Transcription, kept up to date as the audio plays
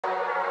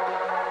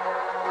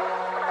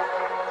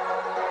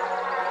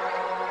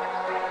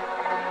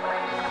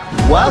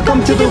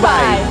Welcome to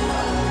Dubai!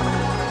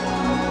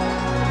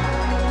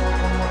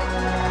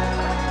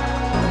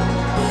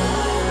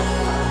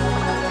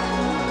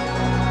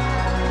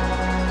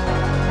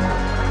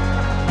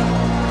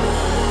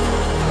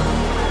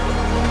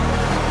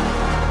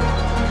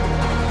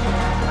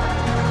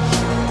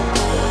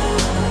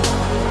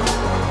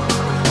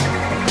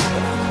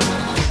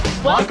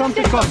 Welcome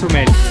to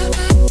Cozumel.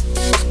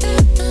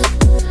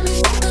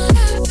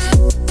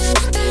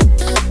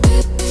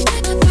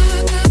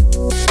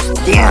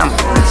 Damn,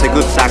 it's a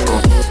good taco.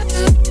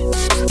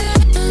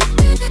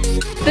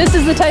 This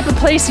is the type of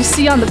place you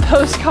see on the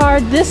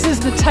postcard. This is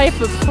the type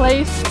of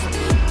place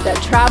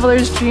that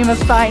travelers dream of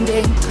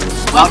finding.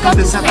 Welcome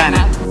to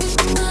Savannah.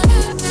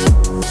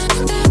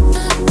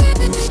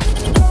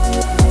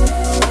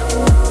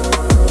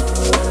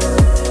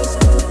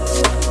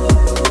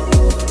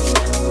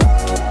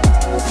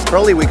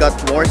 Probably we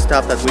got more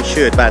stuff that we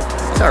should, but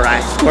it's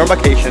alright. We're on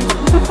vacation.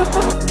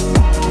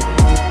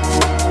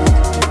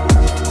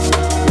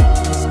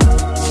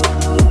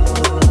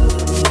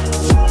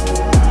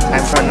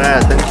 Time for another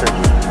adventure.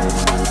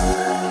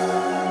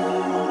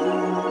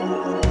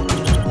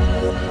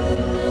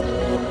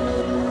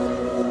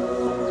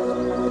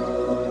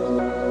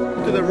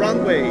 To the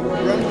runway,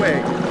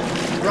 runway.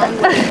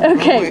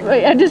 Okay,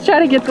 wait, I'm just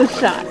trying to get this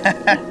shot.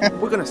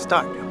 We're gonna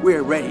start.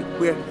 We're ready.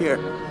 We're here.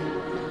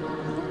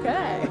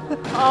 Okay.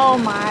 Oh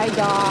my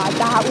god,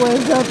 that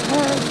was a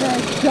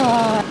perfect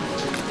shot.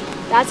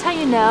 That's how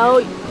you know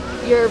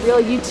you're a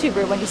real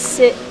YouTuber, when you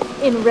sit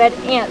in red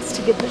ants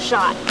to get the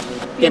shot.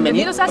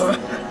 Bienvenidos a...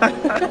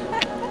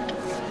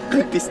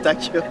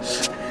 Pistachio.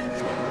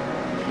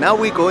 Now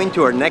we're going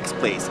to our next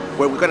place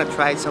where we're gonna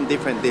try some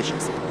different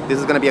dishes. This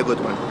is gonna be a good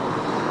one.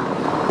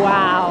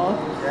 Wow.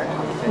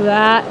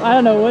 That, I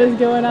don't know what is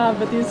going on,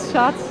 but these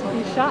shots,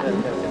 he's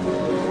shotting.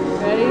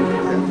 Ready?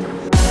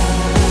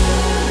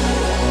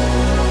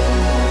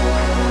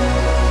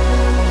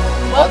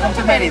 Welcome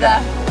to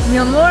Merida. Mi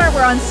amor,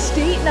 we're on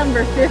state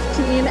number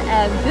 15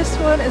 and this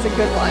one is a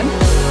good one.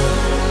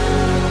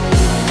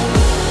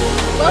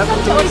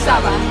 Welcome to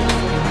Orizaba.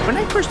 When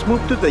I first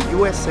moved to the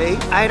USA,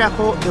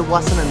 Idaho, it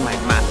wasn't on my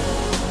map.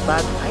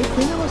 But I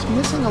think I was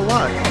missing a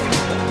lot.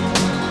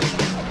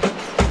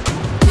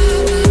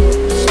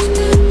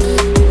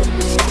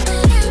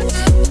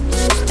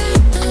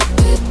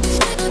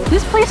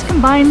 This place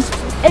combines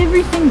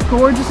everything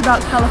gorgeous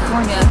about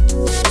California.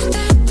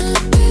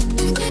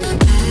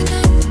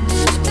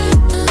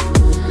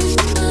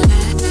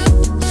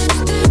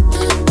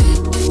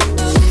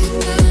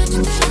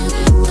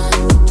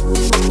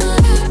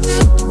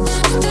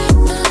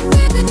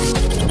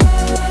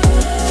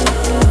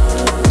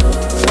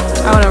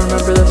 I want to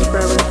remember this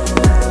forever.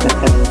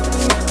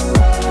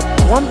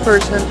 One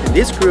person in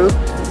this group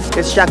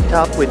is jacked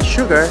up with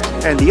sugar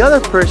and the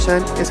other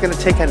person is gonna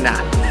take a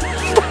nap.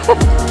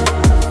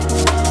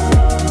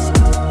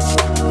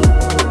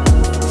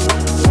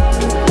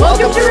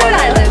 Welcome to Rhode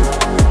Island!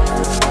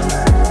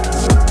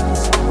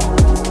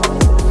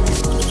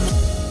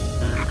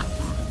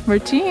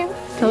 Martine,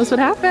 tell us what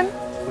happened.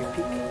 We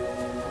pick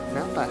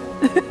Napa.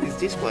 It's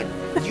this one.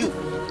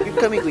 You're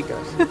coming with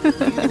us.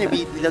 You're gonna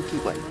be the lucky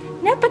one.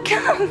 Napa,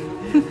 come!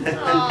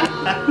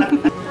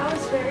 That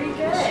was very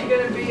good. Is she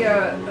gonna be a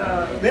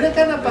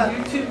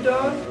YouTube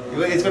dog?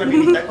 It's gonna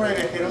be Taco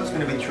Viajero, it's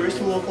gonna be Tourist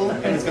Local,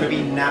 and it's gonna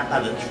be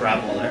Napa the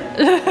Traveler.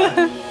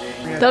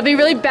 That'll be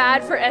really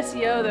bad for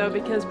SEO though,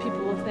 because people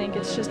will think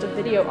it's just a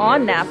video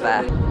on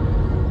Napa.